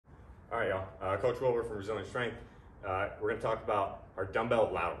All right, y'all. Coach Wilbur from Resilient Strength. We're going to talk about our dumbbell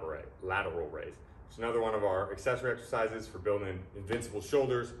lateral raise. It's another one of our accessory exercises for building invincible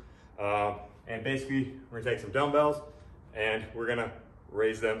shoulders. And basically, we're going to take some dumbbells and we're going to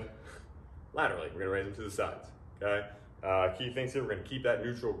raise them laterally. We're going to raise them to the sides. Okay. Key things here: we're going to keep that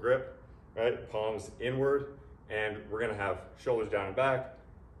neutral grip, right? Palms inward, and we're going to have shoulders down and back,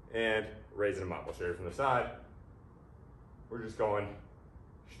 and raising them up. I'll show you from the side. We're just going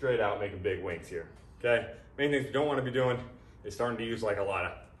straight out, making big wings here, okay? Main things you don't want to be doing is starting to use like a lot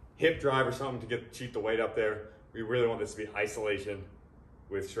of hip drive or something to cheat the weight up there. We really want this to be isolation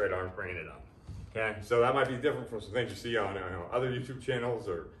with straight arms bringing it up, okay? So that might be different from some things you see on other YouTube channels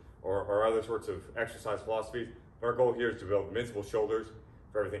or other sorts of exercise philosophies. But our goal here is to build invincible shoulders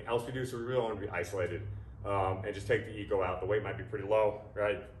for everything else we do, so we really want to be isolated and just take the ego out. The weight might be pretty low,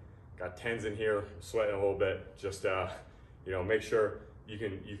 right? Got tens in here, sweating a little bit. Just make sure you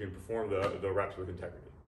can perform the reps with integrity.